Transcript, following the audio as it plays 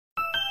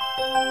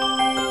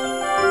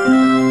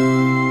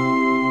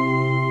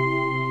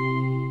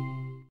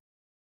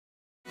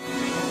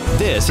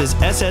This is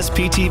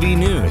SSPTV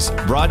News,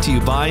 brought to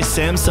you by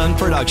Samsung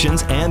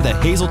Productions and the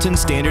Hazleton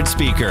Standard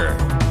Speaker.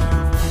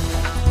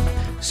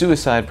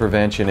 Suicide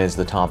prevention is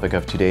the topic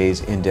of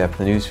today's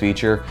in-depth news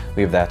feature.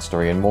 We have that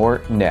story and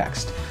more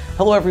next.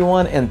 Hello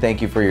everyone, and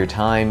thank you for your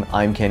time.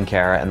 I'm Ken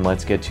Kara, and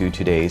let's get to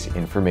today's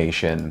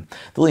information.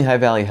 The Lehigh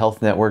Valley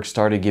Health Network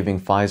started giving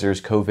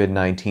Pfizer's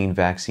COVID-19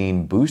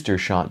 vaccine booster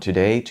shot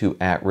today to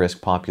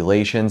at-risk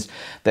populations.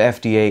 The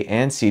FDA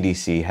and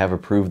CDC have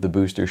approved the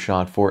booster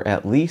shot for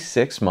at least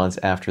 6 months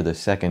after the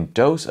second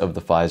dose of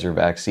the Pfizer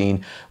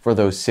vaccine for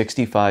those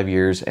 65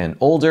 years and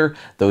older,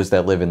 those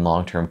that live in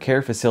long-term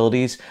care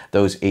facilities,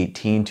 those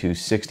 18 to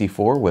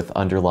 64 with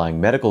underlying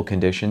medical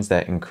conditions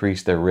that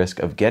increase their risk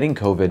of getting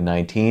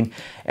COVID-19,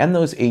 and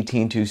those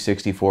 18 to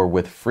 64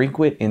 with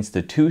frequent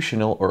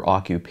institutional or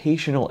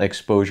occupational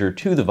exposure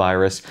to the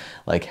virus,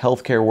 like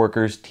healthcare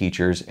workers,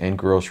 teachers, and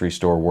grocery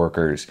store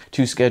workers.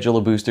 To schedule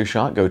a booster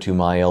shot, go to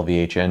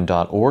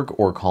mylvhn.org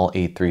or call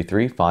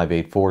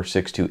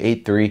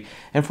 833-584-6283.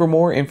 And for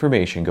more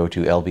information, go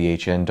to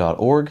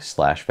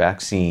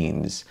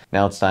lvhn.org/vaccines.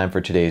 Now it's time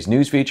for today's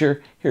news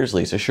feature. Here's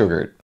Lisa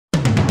Sugart.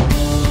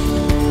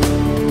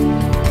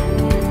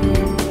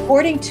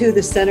 According to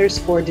the Centers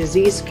for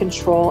Disease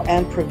Control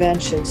and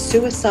Prevention,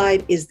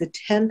 suicide is the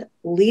 10th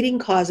leading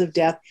cause of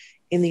death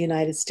in the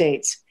United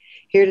States.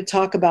 Here to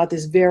talk about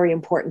this very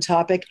important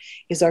topic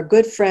is our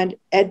good friend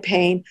Ed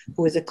Payne,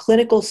 who is a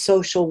clinical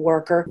social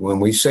worker. When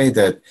we say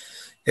that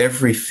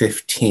every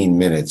 15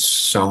 minutes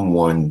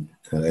someone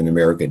in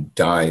America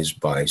dies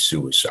by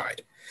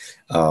suicide,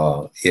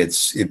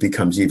 it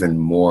becomes even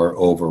more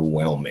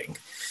overwhelming.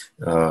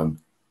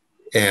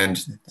 And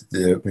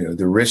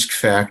the risk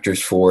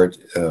factors for it,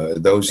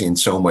 those in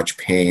so much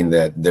pain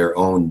that their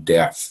own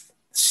death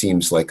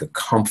seems like a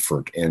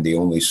comfort and the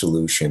only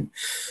solution,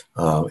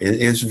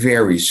 is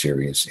very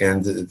serious.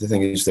 And the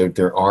thing is that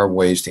there are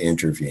ways to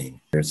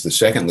intervene. It's the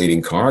second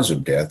leading cause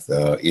of death,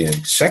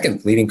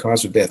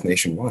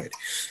 nationwide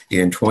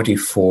in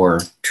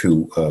 24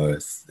 to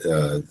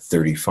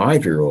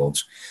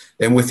 35-year-olds.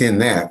 And within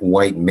that,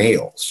 white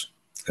males.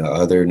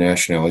 Other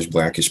nationalities,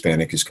 Black,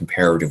 Hispanic, is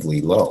comparatively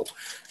low.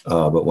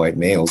 But white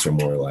males are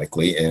more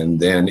likely. And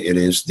then it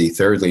is the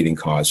third leading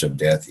cause of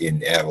death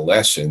in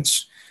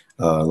adolescents,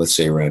 let's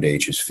say around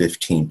ages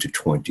 15 to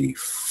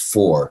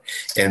 24.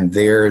 And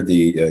there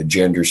the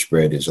gender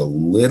spread is a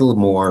little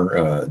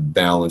more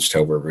balanced.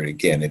 However,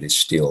 again, it is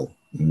still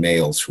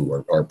males who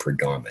are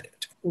predominant.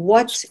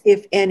 What,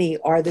 if any,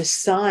 are the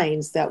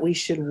signs that we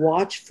should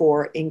watch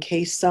for in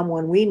case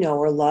someone we know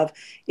or love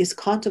is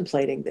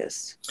contemplating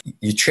this?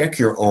 You check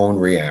your own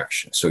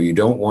reaction. So you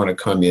don't want to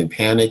come in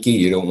panicky.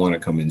 You don't want to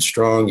come in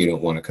strong. You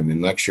don't want to come in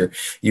lecture.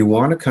 You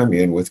want to come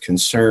in with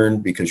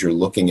concern because you're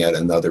looking at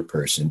another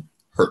person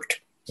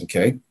hurt.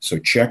 Okay? So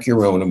check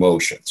your own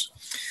emotions.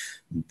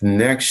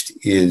 Next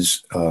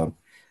is,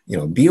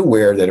 be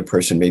aware that a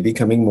person may be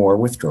becoming more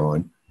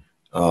withdrawn.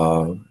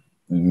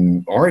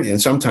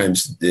 And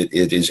sometimes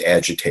it is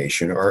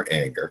agitation or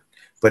anger,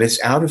 but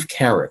it's out of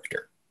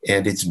character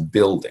and it's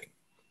building.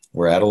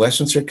 Where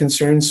adolescents are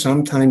concerned,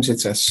 sometimes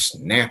it's a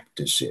snap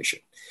decision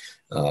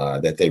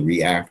that they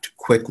react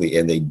quickly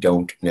and they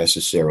don't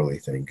necessarily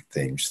think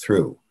things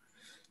through.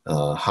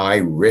 High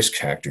risk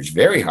factors,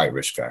 very high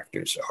risk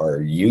factors,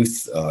 are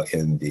youth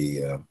in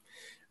the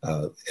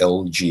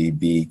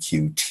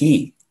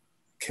LGBTQ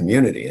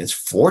community. It's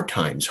 4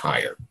 times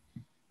higher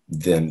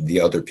than the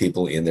other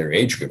people in their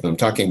age group. I'm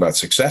talking about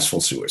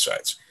successful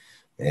suicides,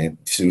 and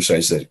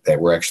suicides that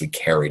were actually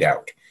carried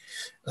out.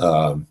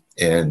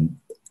 And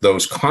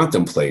those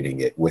contemplating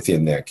it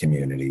within that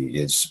community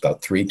is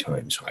about 3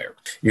 times higher.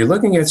 You're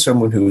looking at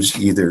someone who's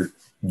either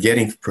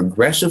getting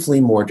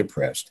progressively more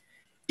depressed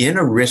in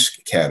a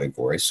risk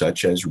category,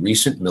 such as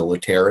recent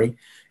military,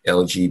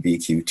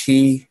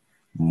 LGBTQ,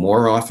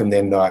 more often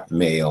than not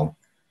male,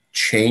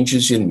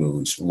 changes in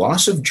moods,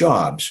 loss of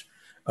jobs,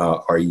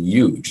 are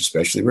huge,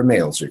 especially where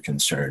males are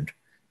concerned.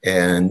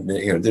 And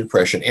the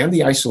depression and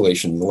the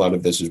isolation, a lot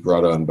of this is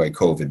brought on by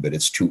COVID, but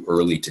it's too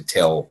early to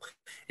tell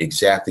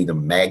exactly the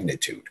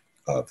magnitude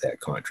of that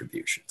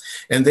contribution.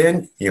 And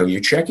then, you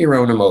check your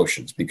own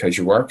emotions because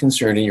you are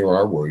concerned and you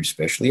are worried,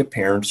 especially a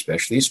parent,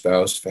 especially a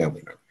spouse,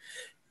 family member.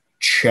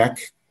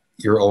 Check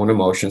your own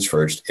emotions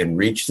first and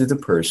reach to the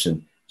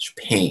person's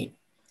pain.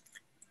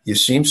 You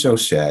seem so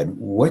sad.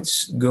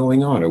 What's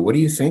going on? Or what are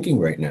you thinking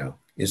right now?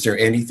 Is there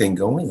anything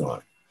going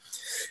on?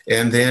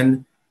 And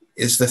then,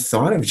 is the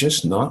thought of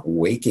just not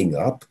waking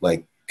up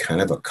like kind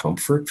of a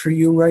comfort for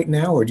you right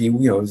now? Or do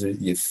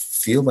you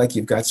feel like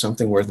you've got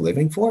something worth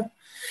living for?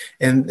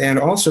 And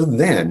also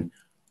then,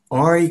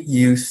 are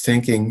you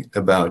thinking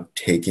about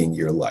taking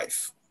your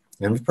life?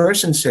 And if a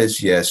person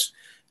says yes,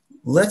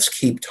 let's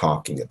keep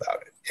talking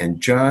about it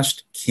and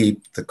just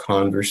keep the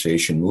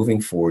conversation moving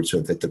forward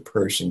so that the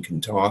person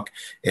can talk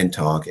and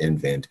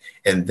vent.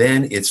 And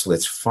then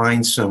let's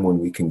find someone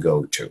we can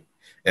go to.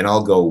 And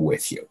I'll go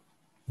with you.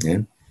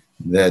 Yeah?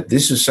 That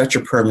this is such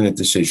a permanent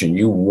decision.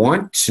 You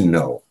want to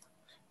know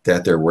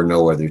that there were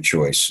no other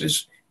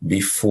choices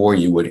before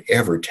you would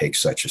ever take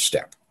such a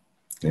step.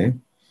 Okay?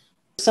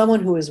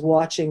 Someone who is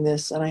watching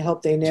this, and I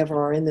hope they never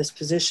are in this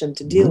position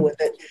to deal with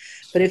it,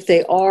 but if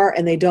they are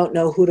and they don't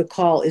know who to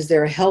call, is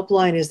there a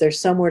helpline? Is there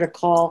somewhere to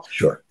call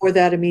for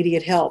that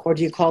immediate help, or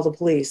do you call the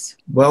police?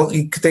 Well,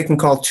 they can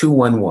call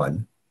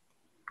 211,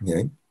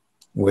 okay,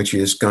 which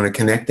is going to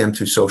connect them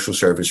to social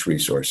service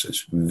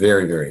resources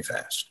very, very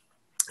fast.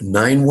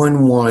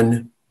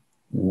 911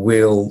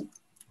 will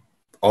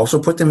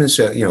also put them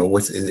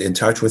in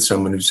touch with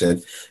someone who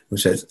says,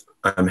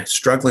 I'm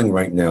struggling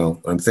right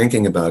now. I'm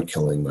thinking about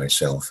killing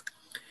myself.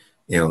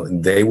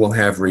 They will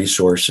have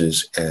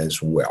resources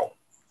as well.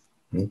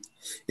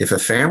 If a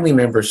family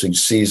member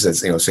sees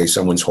that, say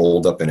someone's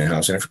holed up in a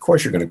house, and of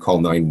course you're going to call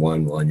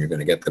 911, you're going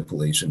to get the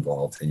police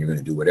involved, and you're going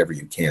to do whatever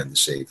you can to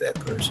save that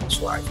person's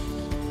life.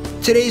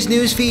 Today's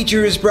news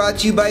feature is brought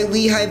to you by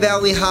Lehigh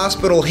Valley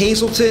Hospital,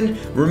 Hazleton.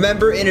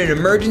 Remember, in an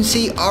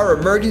emergency, our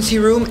emergency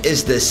room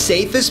is the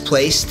safest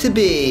place to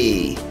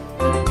be.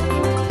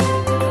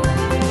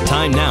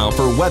 Time now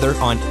for weather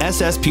on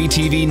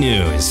SSPTV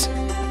News.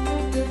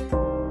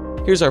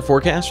 Here's our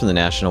forecast from the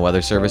National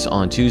Weather Service.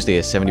 On Tuesday,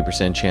 a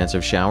 70% chance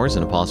of showers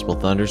and a possible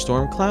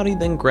thunderstorm. Cloudy,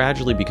 then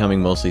gradually becoming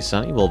mostly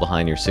sunny. We'll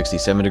behind near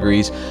 67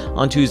 degrees.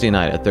 On Tuesday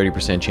night, a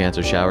 30% chance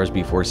of showers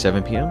before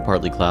 7 p.m.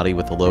 Partly cloudy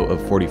with a low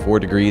of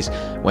 44 degrees.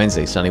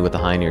 Wednesday, sunny with a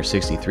high near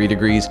 63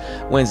 degrees.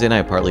 Wednesday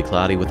night, partly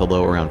cloudy with a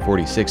low around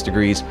 46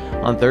 degrees.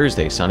 On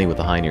Thursday, sunny with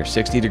a high near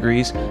 60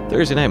 degrees.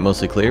 Thursday night,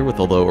 mostly clear with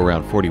a low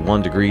around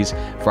 41 degrees.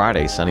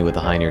 Friday, sunny with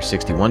a high near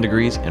 61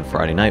 degrees. And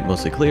Friday night,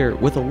 mostly clear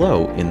with a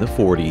low in the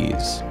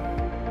 40s.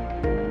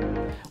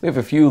 We have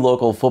a few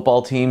local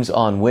football teams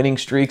on winning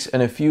streaks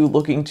and a few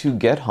looking to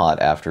get hot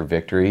after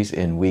victories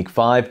in Week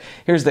 5.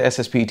 Here's the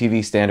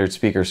SSPTV Standard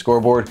Speaker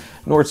scoreboard.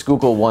 North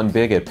Schuylkill won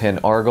big at Penn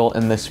Argyle,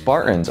 and the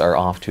Spartans are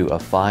off to a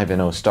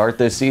 5-0 start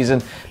this season.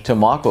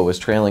 Tamaqua was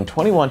trailing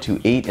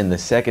 21-8 in the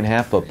second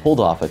half, but pulled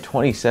off a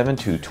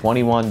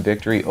 27-21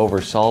 victory over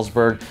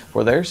Salzburg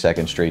for their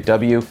second straight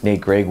W.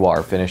 Nate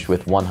Gregoire finished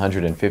with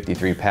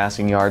 153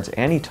 passing yards,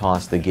 and he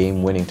tossed the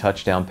game-winning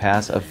touchdown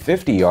pass, a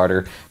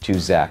 50-yarder, to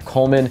Zach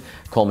Coleman.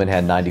 Coleman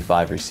had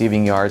 95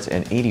 receiving yards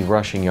and 80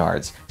 rushing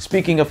yards.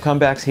 Speaking of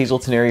comebacks,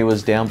 Hazleton area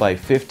was down by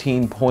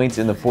 15 points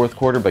in the fourth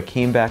quarter, but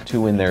came back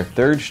to win their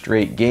third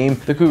straight game.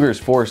 The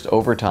Cougars forced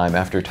overtime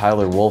after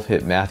Tyler Wolf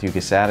hit Matthew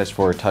Casadas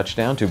for a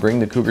touchdown to bring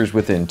the Cougars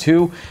within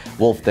 2.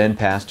 Wolf then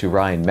passed to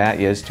Ryan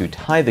Matyas to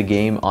tie the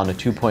game on a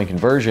 2-point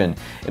conversion.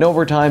 In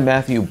overtime,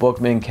 Matthew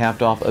Bookman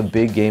capped off a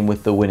big game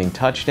with the winning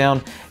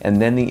touchdown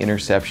and then the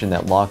interception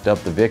that locked up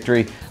the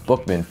victory.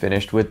 Bookman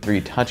finished with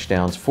 3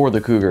 touchdowns for the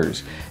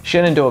Cougars.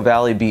 Shenandoah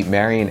Valley beat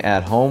Marion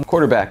at home.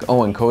 Quarterback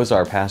Owen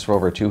Kozar passed for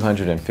over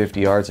 250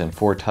 yards and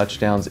 4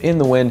 touchdowns in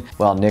the win,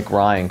 while Nick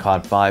Ryan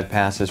caught 5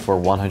 passes for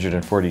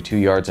 142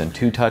 yards and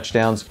 2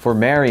 touchdowns. For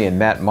Marion,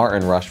 Matt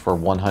Martin rushed for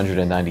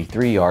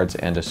 193 yards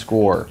and a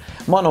score.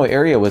 Mono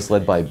area was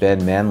led by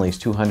Ben Manley's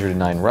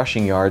 209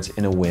 rushing yards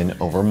in a win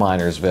over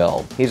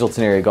Minersville.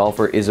 Hazleton area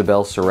golfer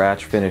Isabel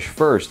Sirach finished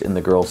first in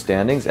the girls'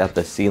 standings at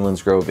the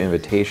Sealands Grove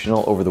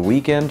Invitational over the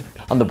weekend.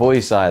 On the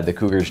boys' side, the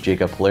Cougars'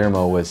 Jacob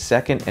Palermo was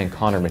second and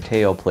Connor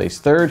Mateo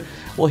placed third.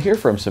 We'll hear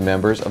from some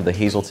members of the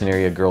Hazleton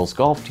area girls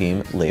golf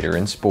team later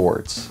in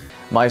sports.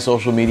 My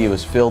social media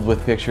was filled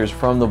with pictures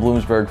from the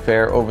Bloomsburg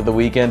Fair over the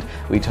weekend.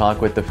 We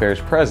talk with the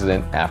fair's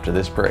president after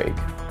this break.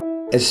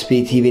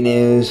 SSPTV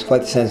News. I'd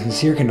like to send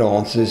sincere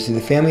condolences to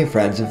the family and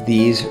friends of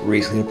these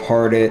recently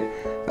departed.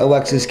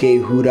 Alexis Gay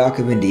Hudak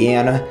of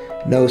Indiana.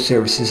 No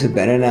services have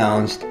been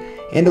announced.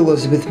 And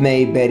Elizabeth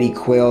May Betty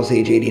Quayles,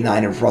 age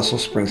 89, of Russell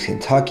Springs,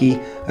 Kentucky.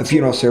 A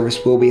funeral service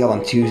will be held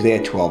on Tuesday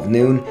at 12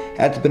 noon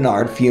at the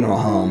Bernard Funeral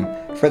Home.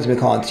 Friends may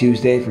call on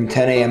Tuesday from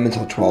 10 a.m.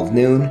 until 12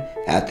 noon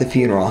at the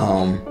funeral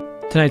home.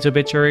 Tonight's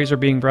obituaries are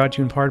being brought to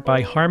you in part by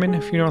Harmon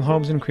Funeral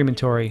Homes and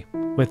Crematory,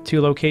 with 2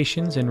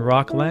 locations in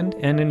Rockland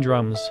and in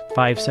Drums,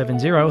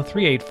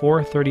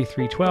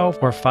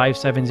 570-384-3312 or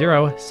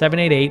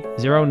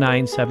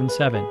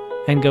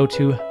 570-788-0977, and go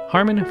to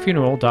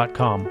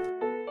harmonfuneral.com.